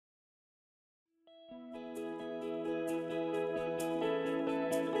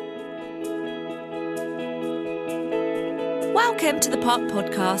Welcome to the POC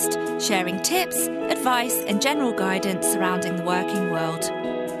podcast, sharing tips, advice and general guidance surrounding the working world.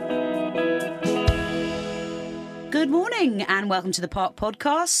 Good morning and welcome to the POC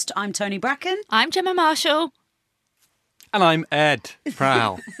podcast. I'm Tony Bracken. I'm Gemma Marshall. And I'm Ed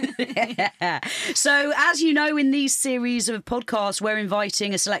Prowl. So, as you know, in these series of podcasts, we're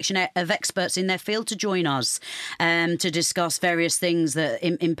inviting a selection of experts in their field to join us to discuss various things that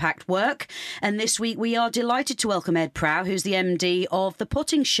impact work. And this week, we are delighted to welcome Ed Prowl, who's the MD of The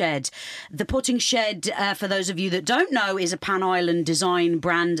Potting Shed. The Potting Shed, for those of you that don't know, is a Pan-Island design,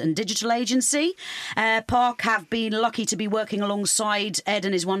 brand and digital agency. Park have been lucky to be working alongside Ed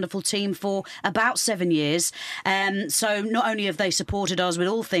and his wonderful team for about 7 years. So not only have they supported us with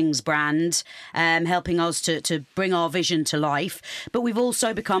all things brand, helping us to bring our vision to life, but we've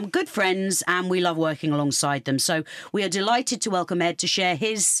also become good friends and we love working alongside them. So we are delighted to welcome Ed to share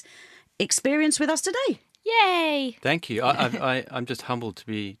his experience with us today. Yay! Thank you. I'm just humbled to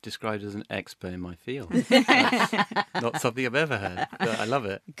be described as an expert in my field. That's not something I've ever heard, but I love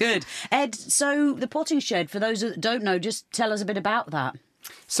it. Good. Ed, so The Potting Shed, for those that don't know, just tell us a bit about that.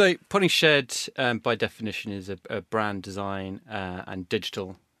 So Potting Shed, by definition, is a brand design and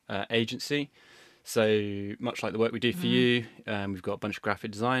digital agency. So much like the work we do for you, we've got a bunch of graphic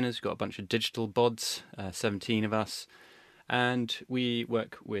designers, we've got a bunch of digital bods, 17 of us. And we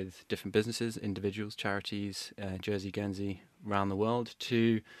work with different businesses, individuals, charities, Jersey, Guernsey, around the world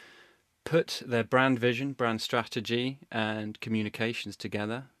to put their brand vision, brand strategy and communications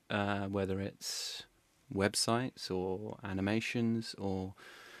together, whether it's websites or animations or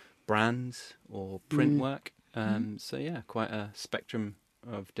brands or print work. So, yeah, quite a spectrum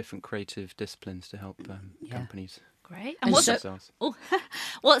of different creative disciplines to help companies. Great. And what's so-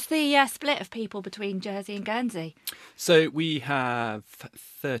 the split of people between Jersey and Guernsey? So we have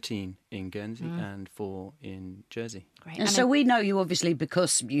 13 in Guernsey and 4 in Jersey. Great. And so we know you obviously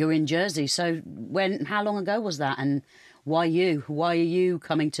because you're in Jersey. So how long ago was that? And why you? Why are you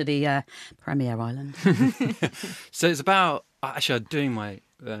coming to the Premier Island? So it's about, actually I'm doing my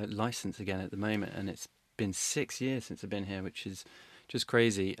licence again at the moment, and it's been 6 years since I've been here, which is just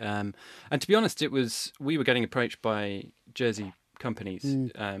crazy. And to be honest, we were getting approached by Jersey companies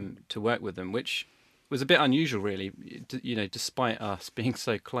to work with them, which was a bit unusual, really. You know, despite us being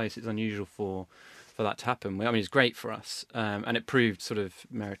so close, it's unusual for that to happen. I mean, it's great for us, and it proved sort of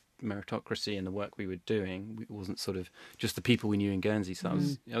meritocracy in the work we were doing. It wasn't sort of just the people we knew in Guernsey, so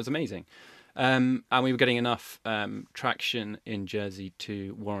that was amazing. And we were getting enough traction in Jersey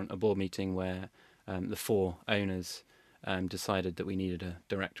to warrant a board meeting where the 4 owners decided that we needed a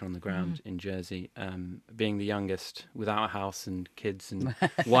director on the ground in Jersey. Being the youngest, without a house and kids and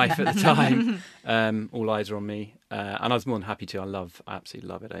wife at the time, all eyes are on me. And I was more than happy to. I absolutely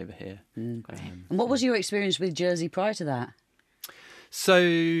love it over here. And what was your experience with Jersey prior to that?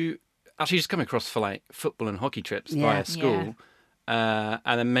 So, actually just coming across for like football and hockey trips via school, and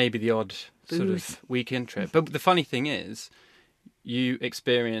then maybe the odd sort of weekend trip. But the funny thing is, you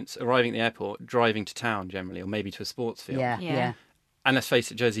experience arriving at the airport, driving to town generally, or maybe to a sports field. Yeah. And let's face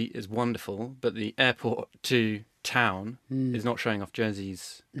it, Jersey is wonderful, but the airport to town is not showing off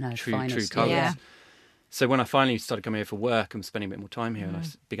Jersey's true colours. Yeah. So when I finally started coming here for work and spending a bit more time here, and I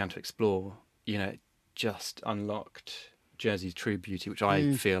began to explore, it just unlocked Jersey's true beauty, which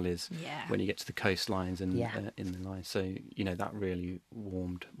I feel is when you get to the coastlines and in the lines. So, that really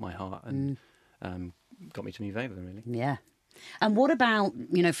warmed my heart and got me to move over, really. Yeah. And what about,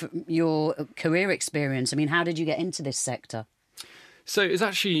 for your career experience? I mean, how did you get into this sector? So it's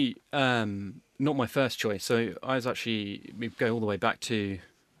actually not my first choice. So we go all the way back to,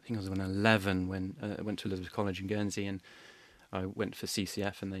 I think I was when 11 when I went to Elizabeth College in Guernsey, and I went for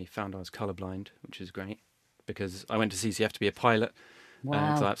CCF and they found I was colourblind, which is great because I went to CCF to be a pilot. Wow. So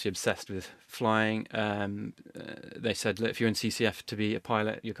I was absolutely obsessed with flying. They said, look, if you're in CCF to be a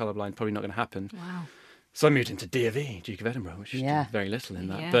pilot, you're colourblind, probably not going to happen. Wow. So I moved into DofE, Duke of Edinburgh, which did very little in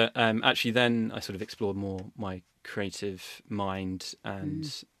that. Yeah. But actually then I sort of explored more my creative mind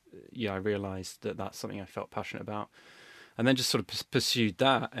and I realised that that's something I felt passionate about. And then just sort of pursued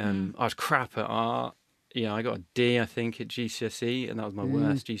that. I was crap at art. I got a D, I think, at GCSE, and that was my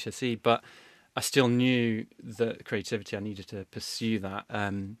worst GCSE. But I still knew that creativity, I needed to pursue that.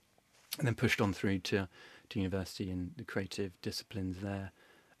 And then pushed on through to university and the creative disciplines there.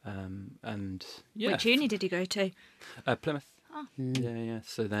 Which uni did you go to? Plymouth. Oh. Yeah.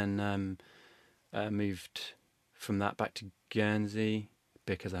 So then moved from that back to Guernsey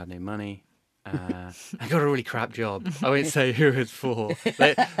because I had no money. I got a really crap job. I won't say who it was for,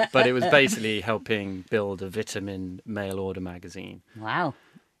 but it was basically helping build a vitamin mail order magazine. Wow.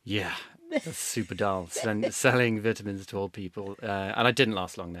 Yeah. That's super dull. Selling vitamins to old people, and I didn't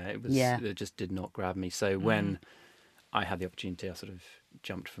last long there. It just did not grab me. So when I had the opportunity, I sort of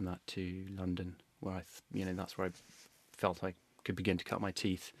jumped from that to London, where that's where I felt I could begin to cut my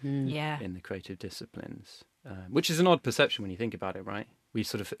teeth in the creative disciplines, which is an odd perception when you think about it, right? We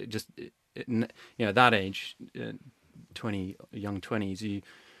sort of just, at that age, young 20s, you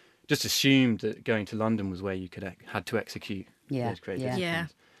just assumed that going to London was where you had to execute those creative disciplines. Yeah.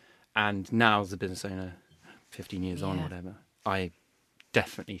 And now as a business owner, 15 years on or whatever, I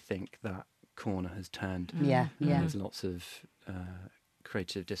definitely think that corner has turned. Yeah. And there's lots of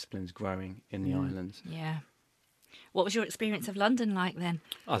creative disciplines growing in the islands. Yeah. What was your experience of London like then?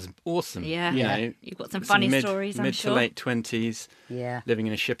 Oh, it was awesome. Yeah. You've got some funny stories, I'm sure. Mid to late 20s. Yeah. Living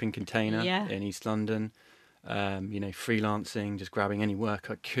in a shipping container in East London. Freelancing, just grabbing any work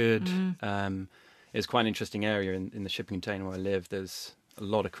I could. It's quite an interesting area in the shipping container where I live. There's a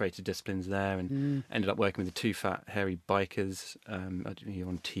lot of creative disciplines there, and ended up working with the two fat hairy bikers on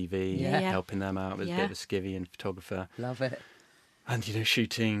TV, helping them out with a bit of a skivvy and photographer. Love it. And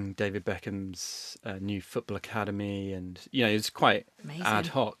shooting David Beckham's new football academy, and it's quite amazing. Ad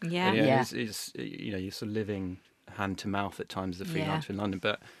hoc. Yeah. It's you're sort of living hand to mouth at times as a freelancer in London,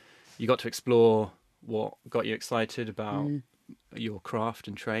 but you got to explore what got you excited about your craft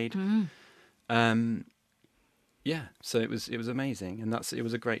and trade. So it was amazing, and it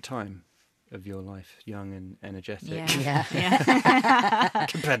was a great time of your life, young and energetic.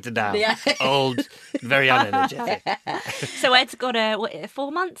 Compared to now, old, very unenergetic. So Ed's got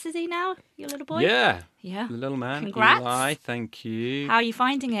 4 months, is he now, your little boy? Yeah, the little man. Congrats. Eli, thank you. How are you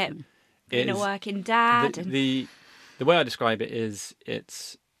finding it? Being a working dad. The way I describe it is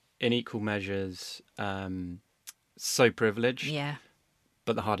it's in equal measures so privileged,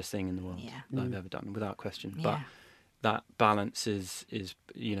 but the hardest thing in the world that I've ever done, without question. But that balance is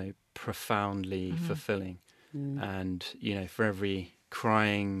profoundly fulfilling, and for every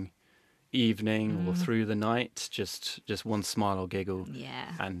crying evening or through the night, just one smile or giggle,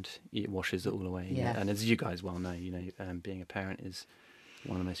 and it washes it all away. And as you guys well know, being a parent is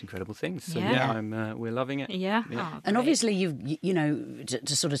one of the most incredible things. So we're loving it. Oh, and obviously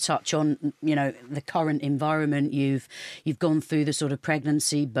to sort of touch on the current environment, you've gone through the sort of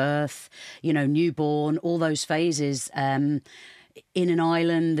pregnancy, birth, newborn, all those phases in an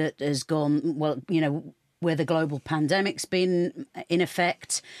island that has gone where the global pandemic's been in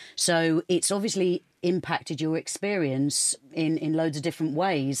effect. So it's obviously impacted your experience in loads of different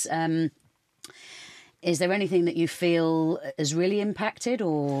ways. Is there anything that you feel has really impacted,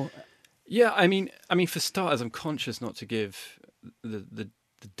 or? Yeah, I mean, for starters, I'm conscious not to give the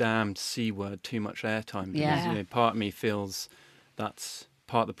damned C word too much airtime, because part of me feels that's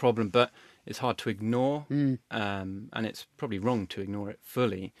part of the problem, but it's hard to ignore, and it's probably wrong to ignore it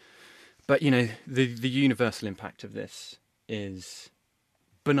fully. But the universal impact of this is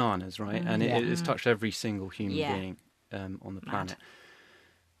bananas, right? And it has touched every single human being on the planet.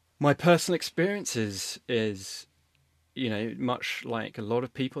 My personal experience is, much like a lot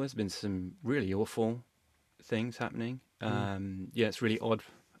of people, there's been some really awful things happening. It's really odd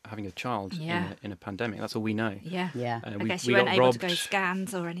having a child in a pandemic. That's all we know. I guess you weren't able to go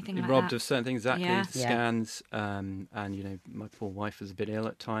scans or anything like that. Robbed of certain things, scans. And my poor wife was a bit ill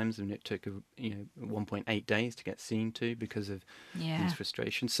at times, and it took 1.8 days to get seen to because of these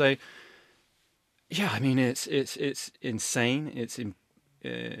frustrations. So it's insane.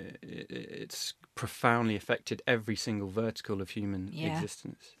 It's profoundly affected every single vertical of human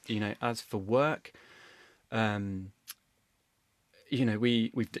existence. As for work, we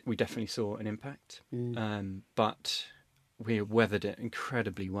definitely saw an impact, but we weathered it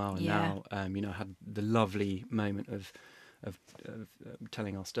incredibly well. And now, I had the lovely moment of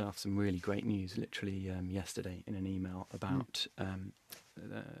telling our staff some really great news, literally yesterday in an email about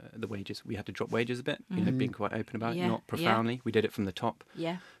the wages. We had to drop wages a bit, being quite open about it, not profoundly. We did it from the top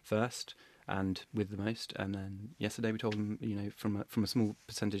first and with the most, and then yesterday we told them, from a small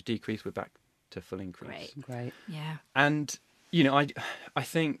percentage decrease, we're back to full increase. Great. Yeah. And I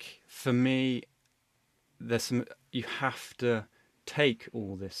think for me, you have to take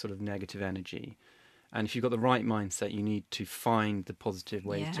all this sort of negative energy, and if you've got the right mindset, you need to find the positive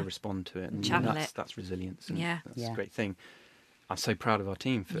ways to respond to it, and that's resilience, and that's a great thing. I'm so proud of our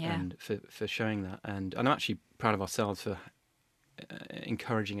team for showing that, and I'm actually proud of ourselves for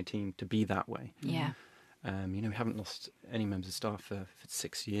encouraging a team to be that way. Yeah. We haven't lost any members of staff for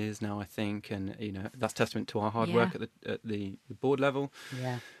 6 years now, I think, and that's testament to our hard work at the board level.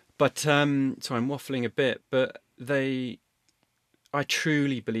 Yeah. But so I'm waffling a bit, but I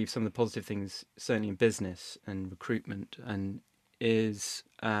truly believe some of the positive things, certainly in business and recruitment, and is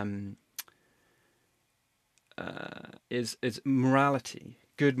is morality,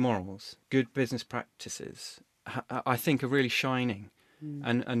 good morals, good business practices. I think are really shining.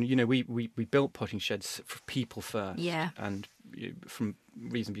 And you know, we built potting sheds for people first, and from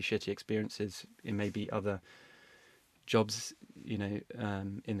reasonably shitty experiences in maybe other jobs, you know,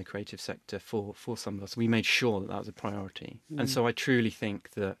 in the creative sector for some of us, we made sure that was a priority. And so I truly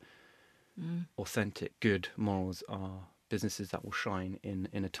think that authentic, good morals are businesses that will shine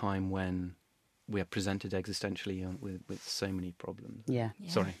in a time when we are presented existentially with so many problems. Yeah.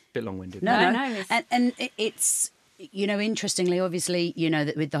 Sorry, a bit long-winded. No. And it's, you know, interestingly, obviously, you know,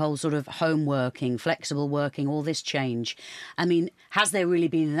 that with the whole sort of home working, flexible working, all this change, I mean, has there really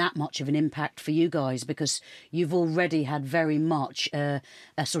been that much of an impact for you guys? Because you've already had very much a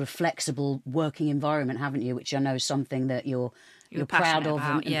sort of flexible working environment, haven't you? Which I know is something that you're proud of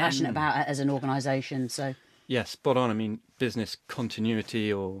and passionate about as an organisation. So. Yeah, spot on. I mean, business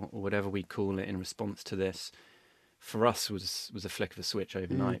continuity or whatever we call it in response to this, for us was a flick of a switch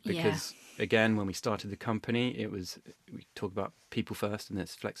overnight. Because again, when we started the company, we talk about people first and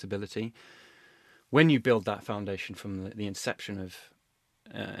its flexibility. When you build that foundation from the inception of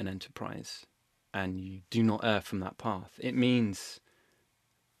an enterprise, and you do not err from that path, it means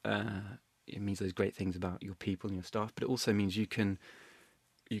those great things about your people and your staff, but it also means you can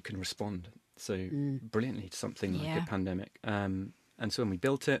respond so brilliantly to something like a pandemic. And so when we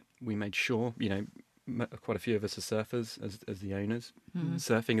built it, we made sure, you know, quite a few of us are surfers as the owners.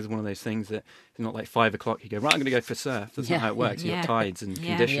 Surfing is one of those things that it's not like 5 o'clock you go, right, I'm going to go for surf. That's not how it works. You've got tides and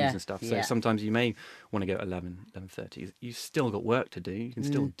conditions and stuff. So sometimes you may want to go at 11:30. You've still got work to do. You can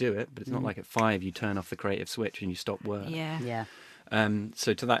still do it, but it's not like at 5 you turn off the creative switch and you stop work.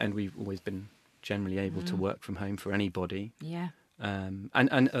 So to that end, we've always been generally able to work from home for anybody. And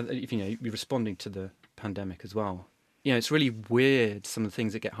if you know, you're responding to the pandemic as well. You know, it's really weird, some of the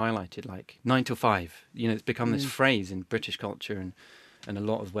things that get highlighted, like 9 till 5. You know, it's become this phrase in British culture and a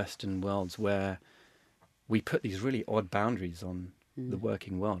lot of Western worlds where we put these really odd boundaries on the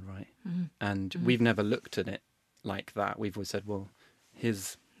working world, right? And we've never looked at it like that. We've always said, well,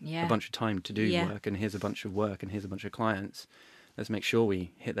 here's a bunch of time to do work, and here's a bunch of work, and here's a bunch of clients. Let's make sure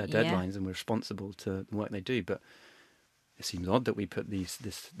we hit their deadlines and we're responsible to the work they do. But it seems odd that we put this,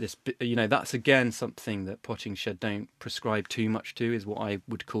 you know, that's again something that Potting Shed don't prescribe too much to, is what I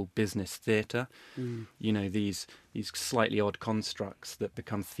would call business theatre. You know, these slightly odd constructs that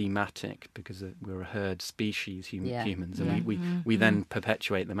become thematic because we're a herd species, humans, and we then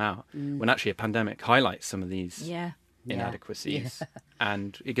perpetuate them out. When actually a pandemic highlights some of these inadequacies,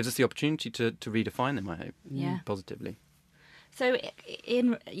 and it gives us the opportunity to redefine them, I hope, positively. So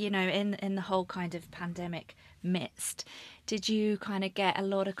in the whole kind of pandemic midst, did you kind of get a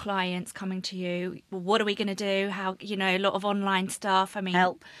lot of clients coming to you? Well, what are we going to do? How, you know, a lot of online stuff. I mean,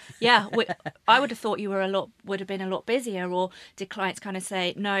 help. I would have thought you would have been a lot busier. Or did clients kind of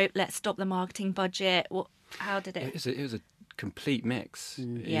say, no, let's stop the marketing budget? How did it? It was a complete mix.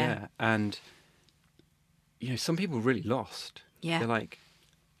 And you know, some people really lost. They're like,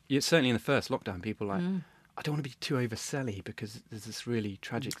 certainly in the first lockdown, people were like, I don't want to be too overselly because there's this really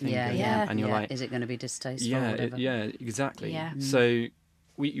tragic thing going on. And you're like, is it going to be distasteful? Or whatever? Exactly. So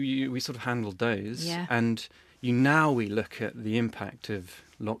we sort of handled those, and now we look at the impact of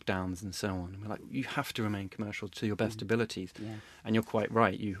lockdowns and so on. And we're like, you have to remain commercial to your best abilities. And you're quite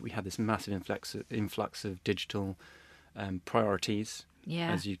right. We had this massive influx of digital priorities.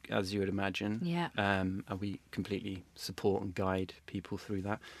 As you would imagine. And we completely support and guide people through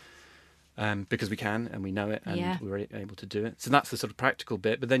that. Because we can and we know it and we're able to do it. So that's the sort of practical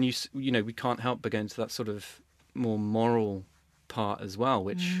bit. But then you know, we can't help but go into that sort of more moral part as well,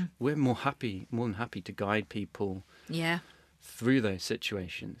 which we're more than happy to guide people through those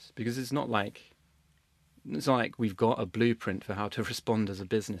situations, because it's not like we've got a blueprint for how to respond as a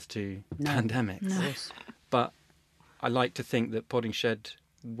business to pandemics. No. But I like to think that Potting Shed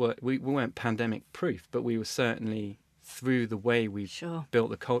we weren't pandemic proof, but we were certainly, through the way we've built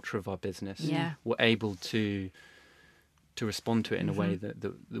the culture of our business, we're able to respond to it in a way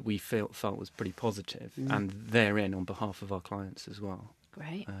that we felt was pretty positive, and therein on behalf of our clients as well.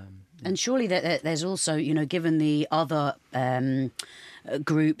 Great. And surely there's also, you know, given the other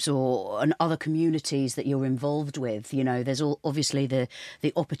groups and other communities that you're involved with, you know, there's obviously the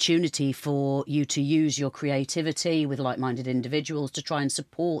opportunity for you to use your creativity with like-minded individuals to try and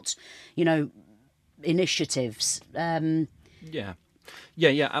support, you know, initiatives.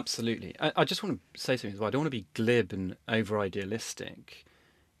 Absolutely. I just want to say something as well. I don't want to be glib and over idealistic,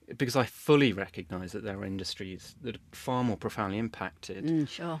 because I fully recognise that there are industries that are far more profoundly impacted.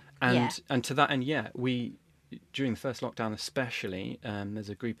 Sure. And to that end, during the first lockdown especially, there's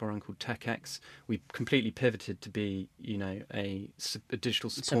a group around called TechX. We completely pivoted to be, a digital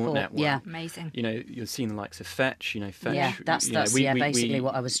support network. Yeah, amazing. You've seen the likes of Fetch. Fetch. Yeah, that's basically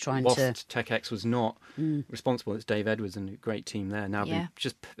what I was trying whilst to. TechX was not responsible. It's Dave Edwards and a great team there. Now been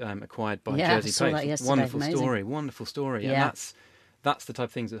just acquired by Yeah, Jersey I saw that Post. yesterday. Wonderful Amazing. story. Wonderful story. Yeah. And that's the type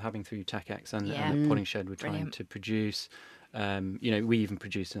of things that are happening through TechX and the Potting Shed we're trying Brilliant. to produce. We even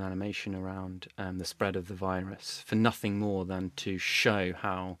produced an animation around the spread of the virus for nothing more than to show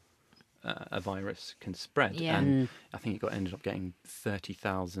how a virus can spread. Yeah. And I think it ended up getting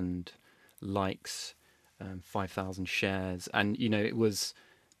 30,000 likes, 5,000 shares. And, it was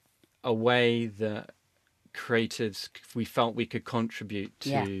a way that creatives, we felt we could contribute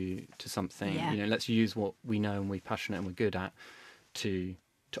to something. Yeah. Let's use what we know and we're passionate and we're good at to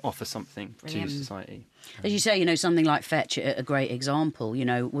offer something Brilliant. to society. As you say, something like Fetch, a great example.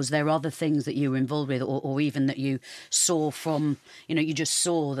 Was there other things that you were involved with, or even that you saw from, you just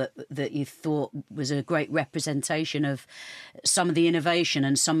saw that you thought was a great representation of some of the innovation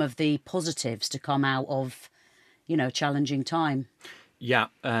and some of the positives to come out of, a challenging time? Yeah,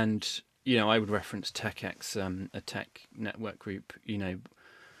 and I would reference TechX, a tech network group.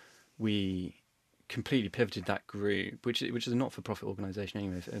 We completely pivoted that group, which is a not-for-profit organisation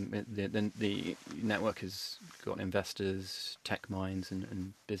anyway. The network has got investors, tech minds,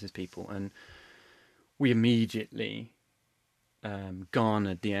 and business people, and we immediately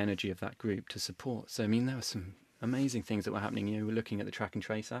garnered the energy of that group to support. So there were some amazing things that were happening. We're looking at the Track and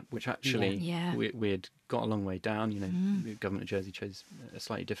Trace app, which actually we had got a long way down. The government of Jersey chose a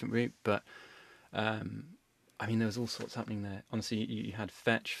slightly different route, but there was all sorts happening there. Honestly, you had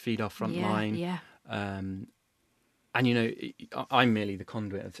Fetch, Feed Our Frontline. Yeah. And I'm merely the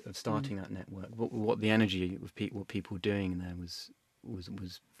conduit of starting that network. What the energy of what people were doing there was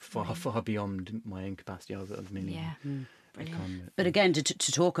far beyond my own capacity. I was merely Brilliant. But again,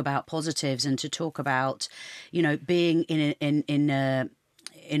 to talk about positives and to talk about, being in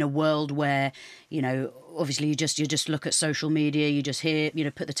a world where, obviously you just look at social media, you just hear,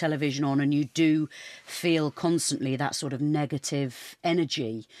 put the television on, and you do feel constantly that sort of negative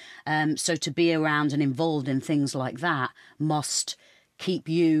energy. So to be around and involved in things like that must keep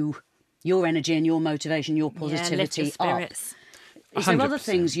your energy and your motivation, your positivity lift your up. spirits. Is there other 100%,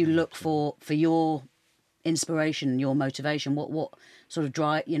 things you look for your inspiration, your motivation? What sort of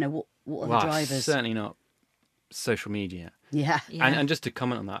drive? What are the drivers? Certainly not social media. Yeah. And just to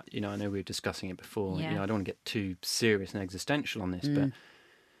comment on that, I know we were discussing it before. Yeah. I don't want to get too serious and existential on this, but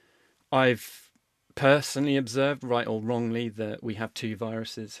I've personally observed, right or wrongly, that we have two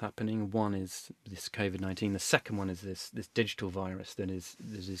viruses happening. One is this COVID-19. The second one is this digital virus that is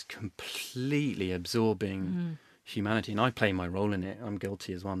completely absorbing humanity. And I play my role in it. I'm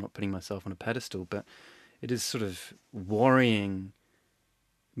guilty as well. I'm not putting myself on a pedestal, but it is sort of worrying.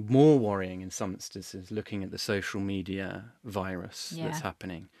 More worrying in some instances, looking at the social media virus that's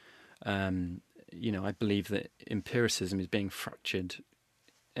happening. I believe that empiricism is being fractured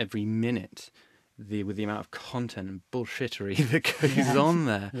every minute with the amount of content and bullshittery that goes on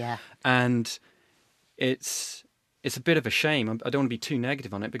there. Yeah. And it's a bit of a shame. I don't want to be too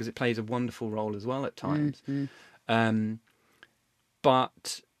negative on it because it plays a wonderful role as well at times.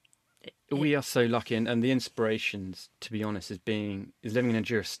 But we are so lucky, and the inspirations, to be honest, is living in a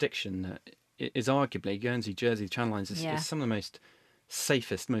jurisdiction that is arguably Guernsey, Jersey, the Channel Islands is some of the most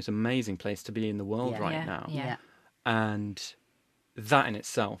safest, most amazing place to be in the world right now. Yeah. And that in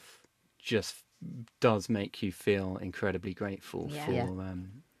itself just does make you feel incredibly grateful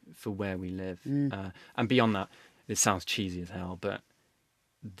for where we live. And beyond that, it sounds cheesy as hell, but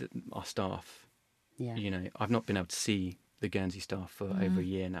our staff, I've not been able to see the Guernsey staff for over a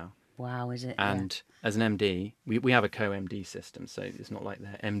year now. Wow, is it? And as an MD, we have a co-MD system, so it's not like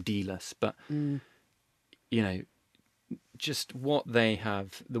they're MD-less, but, just what they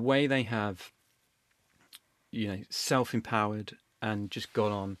have, the way they have, self-empowered and just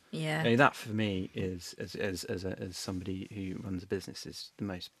got on. Yeah. That for me is, as somebody who runs a business, is the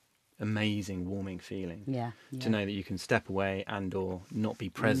most amazing, warming feeling. Yeah. To know that you can step away and or not be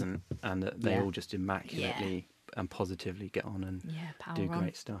present and that they all just immaculately and positively get on and do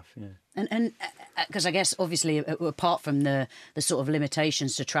great stuff. And because I guess obviously apart from the sort of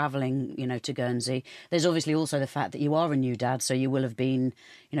limitations to travelling, to Guernsey, there's obviously also the fact that you are a new dad, so you will have been,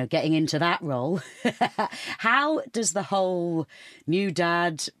 getting into that role. How does the whole new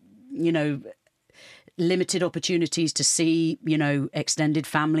dad, limited opportunities to see, extended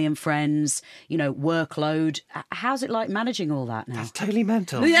family and friends, workload. How's it like managing all that now? That's totally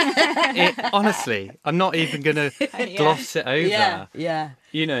mental. Honestly, I'm not even going to gloss it over. Yeah.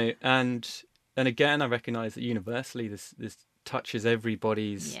 And then again, I recognise that universally this touches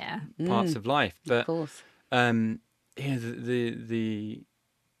everybody's parts of life. But Of course. the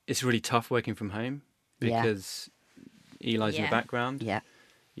it's really tough working from home because Eli's in the background. Yeah.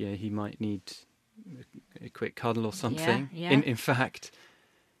 Yeah, he might need a quick cuddle or something. Yeah. In fact,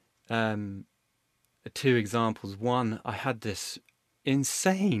 2 examples. One, I had this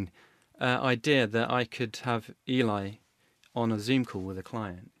insane idea that I could have Eli on a Zoom call with a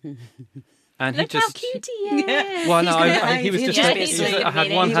client. And Look how cute he is. Well, no, he was just. I I had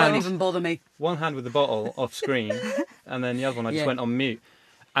really. one He won't hand, even bother me. one hand with the bottle off screen, and then the other one I just went on mute,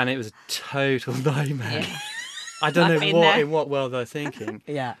 and it was a total nightmare. Yeah. I don't I've know been what there. in what world I was thinking.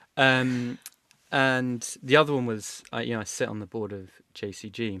 Yeah. And the other one was, I sit on the board of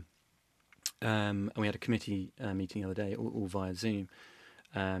JCG, and we had a committee meeting the other day, all via Zoom.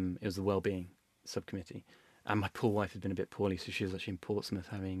 It was the wellbeing subcommittee, and my poor wife had been a bit poorly, so she was actually in Portsmouth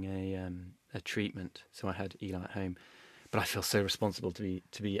having a treatment. So I had Eli at home, but I feel so responsible to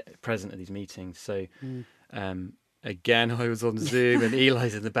be present at these meetings. So again, I was on Zoom, and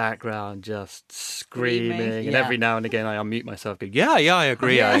Eli's in the background just screaming, and every now and again I unmute myself, go, yeah, I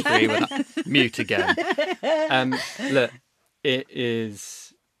agree with that. Mute again. Look, it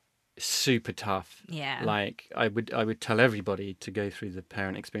is super tough. Yeah. Like I would tell everybody to go through the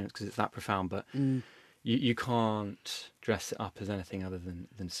parent experience because it's that profound, but you can't dress it up as anything other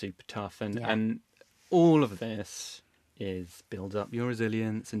than super tough. And all of this is build up your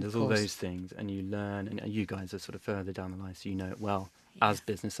resilience and does all those things, and you learn, and you guys are sort of further down the line, so you know it well as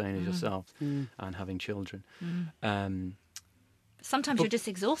business owners yourselves and having children. Sometimes you're just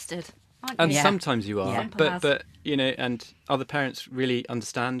exhausted, aren't And you? sometimes you are, Yeah. but and other parents really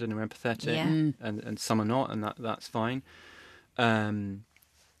understand and are empathetic, and some are not, and that's fine.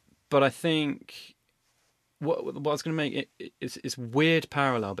 But I think what I was going to make it's weird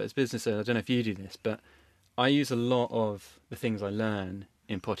parallel, but as business owners, I don't know if you do this, but I use a lot of the things I learn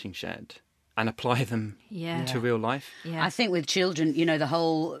in Potting Shed and apply them to real life. Yeah. I think with children, the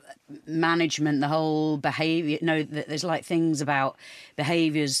whole management, the whole behaviour, there's like things about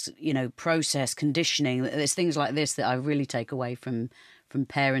behaviours, process, conditioning. There's things like this that I really take away from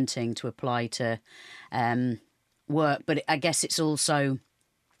parenting to apply to work. But I guess it's also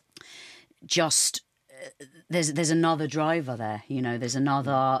just... There's another driver there, there's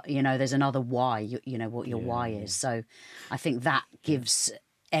another why, what your why is. So I think that gives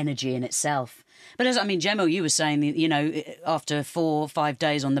energy in itself. But Gemma, you were saying, after 4 or 5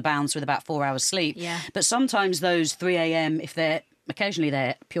 days on the bounce with about 4 hours sleep. Yeah. But sometimes those 3 a.m, occasionally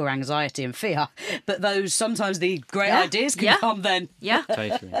they're pure anxiety and fear, but sometimes the great ideas can come then. Yeah.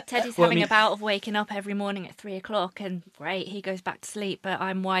 Totally. Teddy's having a bout of waking up every morning at 3 o'clock, and great, he goes back to sleep, but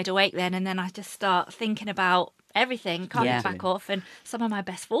I'm wide awake then, and then I just start thinking about everything, can't get back off, and some of my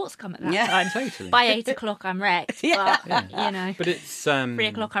best thoughts come at that time. Totally. By 8 o'clock I'm wrecked, but But it's 3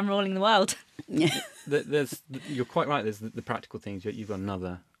 o'clock I'm ruling the world. you're quite right. There's the practical things. You've got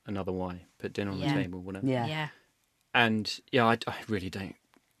another why. Put dinner on the table, whatever. Yeah. And I really don't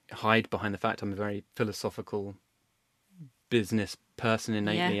hide behind the fact I'm a very philosophical business person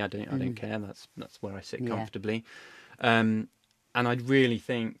innately. I don't care. That's where I sit comfortably. And I really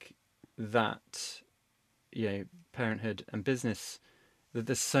think that parenthood and business, that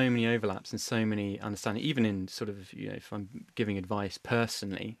there's so many overlaps and so many understanding. Even in sort of if I'm giving advice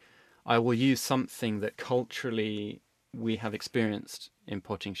personally, I will use something that culturally we have experienced in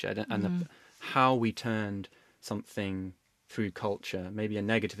Potting Shed and how we turned something through culture, maybe a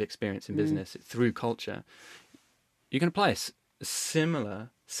negative experience in business through culture. You can apply a similar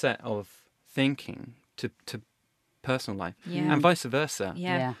set of thinking to personal life, and vice versa.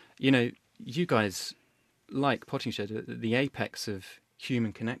 Yeah. You guys, like Potting Shed, the apex of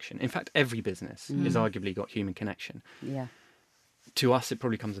human connection. In fact, every business has arguably got human connection. Yeah. To us, it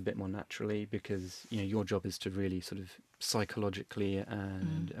probably comes a bit more naturally because your job is to really sort of psychologically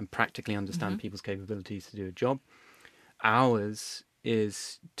and practically understand people's capabilities to do a job. Ours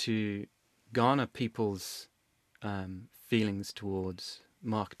is to garner people's feelings towards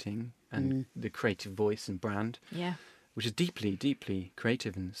marketing and the creative voice and brand, which is deeply, deeply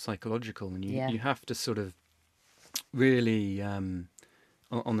creative and psychological. And you have to sort of really, on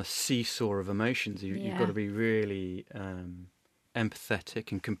the seesaw of emotions, you've got to be really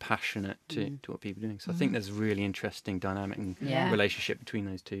empathetic and compassionate to what people are doing. So I think there's a really interesting dynamic and relationship between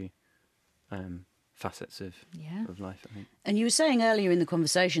those two facets of Yeah. life, I think. And you were saying earlier in the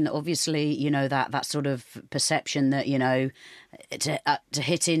conversation that obviously, that sort of perception that, to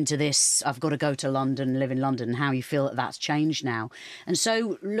hit into this, I've got to go to London, live in London, and how you feel that that's changed now. And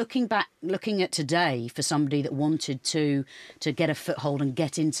so looking at today for somebody that wanted to get a foothold and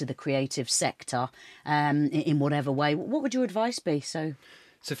get into the creative sector in whatever way, what would your advice be? So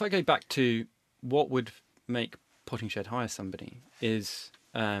if I go back to what would make Potting Shed hire somebody is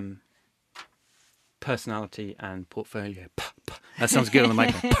personality and portfolio. That sounds good on the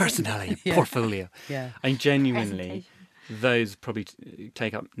microphone. Personality, portfolio. Yeah. And genuinely, those probably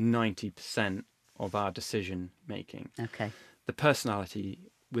take up 90% of our decision making. Okay. The personality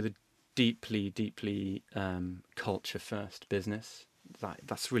with a deeply culture first business,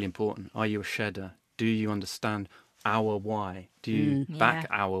 that's really important. Are you a shedder? Do you understand our why? Do you back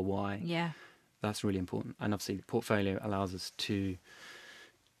our why? Yeah. That's really important. And obviously the portfolio allows us to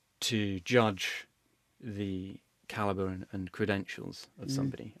judge the caliber and credentials of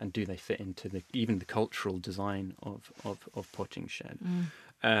somebody, and do they fit into even the cultural design of Potting Shed.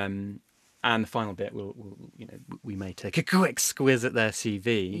 And the final bit, we may take a quick squiz at their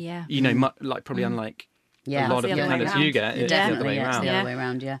CV. Yeah. Probably unlike Yeah. a lot of the other way candidates around. you get, it's the other way Definitely, it's around. the other way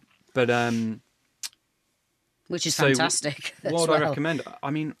around, yeah. But Which is so fantastic. what as would well. I recommend? I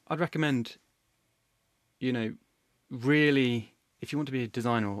mean, I'd recommend, really, if you want to be a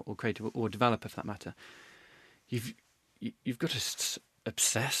designer or creative or developer for that matter, you've got to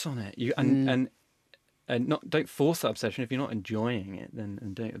obsess on it. And don't force that obsession. If you're not enjoying it, then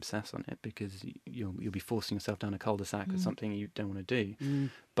don't obsess on it, because you'll be forcing yourself down a cul-de-sac with something you don't want to do.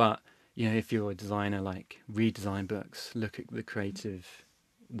 But if you're a designer, like, read design books, look at the creative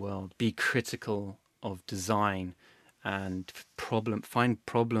world, be critical of design, and find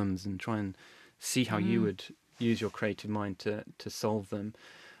problems and try and see how you would use your creative mind to solve them.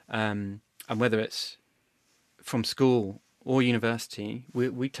 And whether it's from school or university,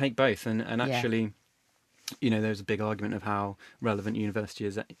 we take both. And actually, there's a big argument of how relevant university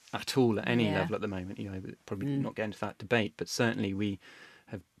is at all at any level at the moment. Probably not get into that debate, but certainly we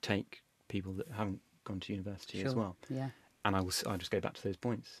take people that haven't gone to university as well. Yeah. And I'll just go back to those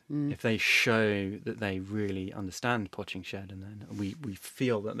points. If they show that they really understand Potting Shed, and then we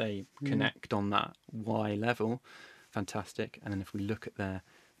feel that they connect on that why level, fantastic. And then if we look at their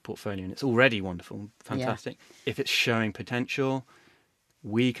portfolio and it's already wonderful, fantastic. If it's showing potential,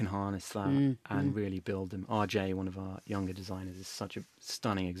 we can harness that and really build them. RJ, one of our younger designers, is such a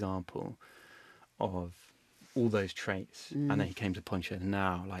stunning example of all those traits. And then he came to Potting Shed, and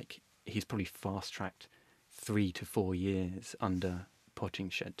now, like, he's probably fast-tracked 3 to 4 years under Potting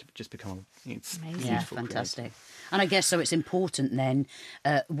Shed to just become Amazing. Yeah, fantastic. And I guess so it's important then,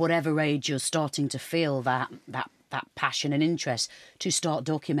 whatever age you're starting to feel that passion and interest, to start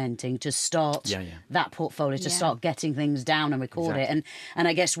documenting, to start that portfolio, to start getting things down and record it. And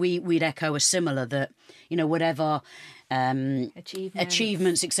I guess we'd echo a similar that, whatever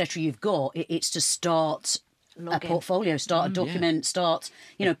achievements, etc. you've got, it's to start a portfolio, start a document, start,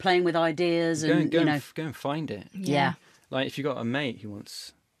 playing with ideas and, go and find it. Yeah. Like, if you've got a mate who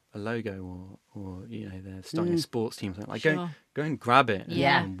wants a logo or they're starting a sports team, or something, like, go and grab it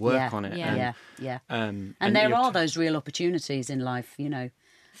and work on it. And there are those real opportunities in life,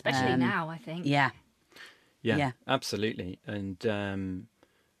 Especially now, I think. Yeah, absolutely. And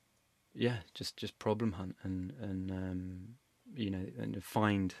just problem hunt and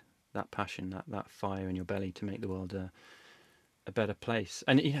find that passion, that fire in your belly to make the world a better place.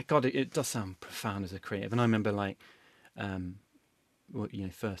 And God, it does sound profound as a creative. And I remember, like,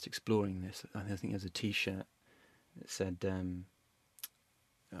 first exploring this, I think there's a T-shirt that said,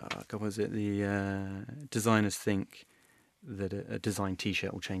 God, was it the designers think that a design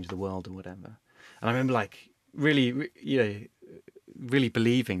T-shirt will change the world or whatever. And I remember, like, really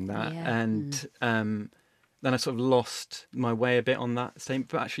believing that. And then I sort of lost my way a bit on that statement.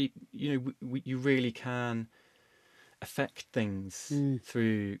 But actually, you really can affect things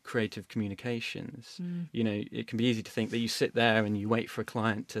through creative communications. It can be easy to think that you sit there and you wait for a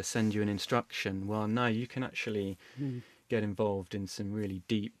client to send you an instruction. Well, no, you can actually get involved in some really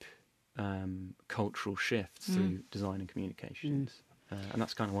deep cultural shifts through design and communications. And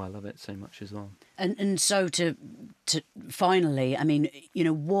that's kind of why I love it so much as well. And so to finally, I mean,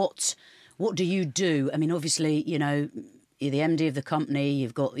 what do you do? I mean, obviously, you're the MD of the company,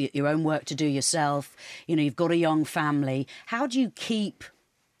 you've got your own work to do yourself, you've got a young family. How do you keep,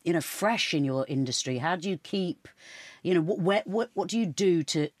 fresh in your industry? How do you keep, what do you do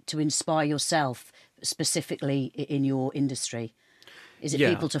to inspire yourself specifically in your industry? Is it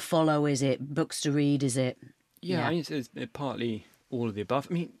people to follow? Is it books to read? Is it... I mean, it's partly all of the above.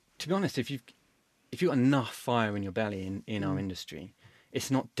 I mean, to be honest, if if you've got enough fire in your belly in our industry,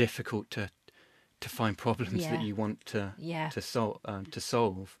 it's not difficult to find problems that you want to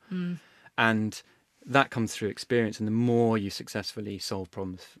solve. And that comes through experience. And the more you successfully solve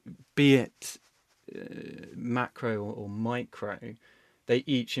problems, be it macro or micro, they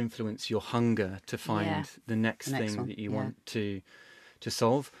each influence your hunger to find the next thing that you want to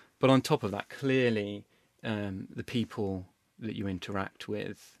solve. But on top of that, clearly, the people that you interact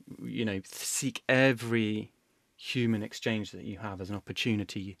with, seek every human exchange that you have as an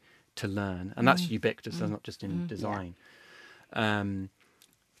opportunity to learn, and that's ubiquitous. That's not just in design.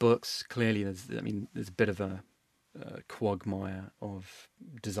 Books, clearly, there's a bit of a quagmire of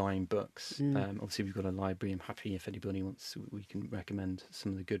design books. Obviously, we've got a library. I'm happy if anybody wants, we can recommend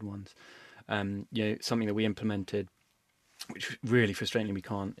some of the good ones. Something that we implemented, which really frustratingly we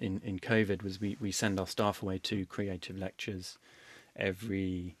can't in COVID, was we send our staff away to creative lectures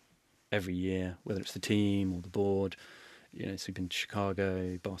every year, whether it's the team or the board. So we've been to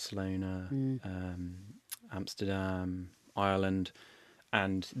Chicago, Barcelona, Amsterdam, Ireland,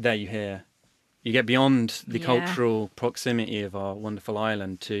 and there you get beyond the cultural proximity of our wonderful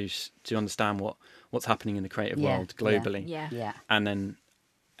island to understand what's happening in the creative world globally. And then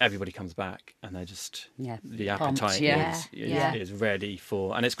everybody comes back and they're just the appetite is ready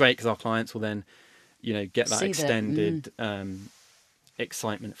for, and it's great because our clients will then get that extended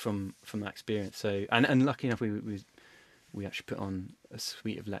excitement from that experience. So and lucky enough we actually put on a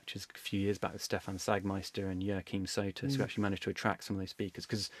suite of lectures a few years back with Stefan Sagmeister and Joachim Soter, so we actually managed to attract some of those speakers,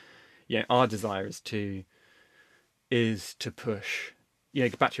 because our desire is to push,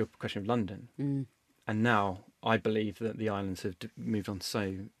 back to your question of London. And now I believe that the islands have moved on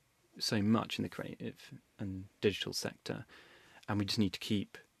so much in the creative and digital sector, and we just need to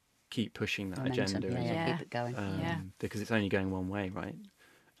keep pushing that agenda. Keep it going. Because it's only going one way, right?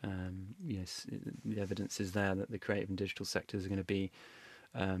 Yes, the evidence is there that the creative and digital sectors are going to be,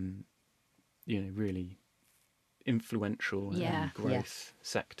 really influential and growth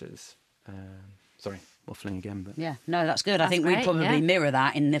sectors. Sorry, waffling again, but no, that's good. I think we probably mirror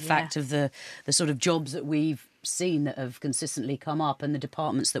that in the fact of the sort of jobs that we've seen that have consistently come up and the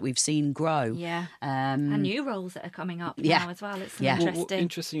departments that we've seen grow. And new roles that are coming up now as well. It's interesting. Well,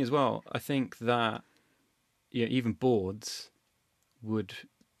 interesting as well. I think that even boards would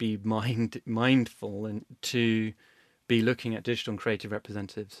be mindful and to be looking at digital and creative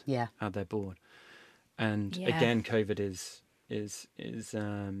representatives at their board. And again, COVID is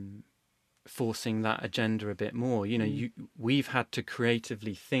forcing that agenda a bit more. We've had to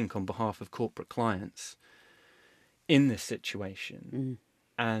creatively think on behalf of corporate clients in this situation,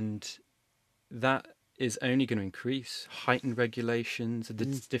 and that is only going to increase heightened regulations, the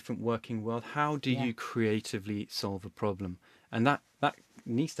different working world. How do you creatively solve a problem? And that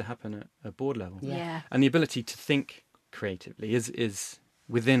needs to happen at a board level. And the ability to think creatively is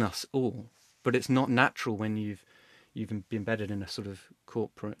within us all, but it's not natural when you've been embedded in a sort of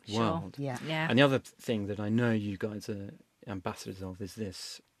corporate world. And the other thing that I know you guys are ambassadors of is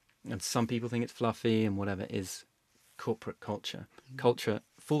this, and some people think it's fluffy and whatever, is corporate culture. Culture,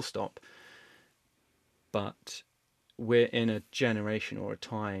 full stop. But we're in a generation or a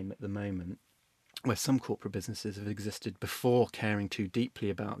time at the moment where some corporate businesses have existed before caring too deeply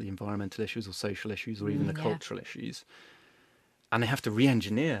about the environmental issues or social issues or even the cultural issues. And they have to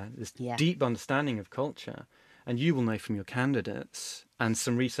re-engineer this deep understanding of culture. And you will know from your candidates and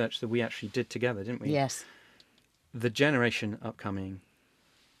some research that we actually did together, didn't we? Yes. The generation upcoming,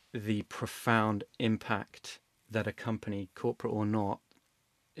 the profound impact that a company, corporate or not,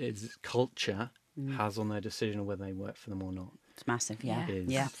 is culture has on their decision of whether they work for them or not. It's massive,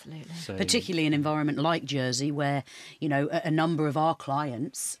 absolutely. So, particularly in an environment like Jersey, where a number of our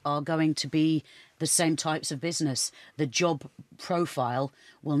clients are going to be the same types of business. The job profile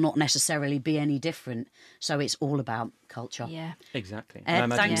will not necessarily be any different. So it's all about culture. Exactly. Ed,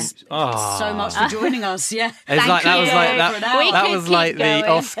 thanks so much for joining us. That was like the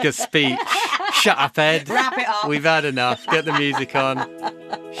Oscar speech. Shut up, Ed. Wrap it up. We've had enough. Get the music on.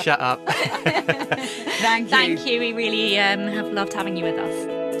 Shut up. Thank you. We really have loved having you with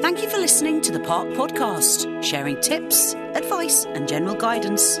us. Thank you for listening to the Park Podcast, sharing tips, advice and general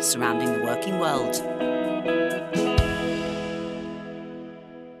guidance surrounding the working world.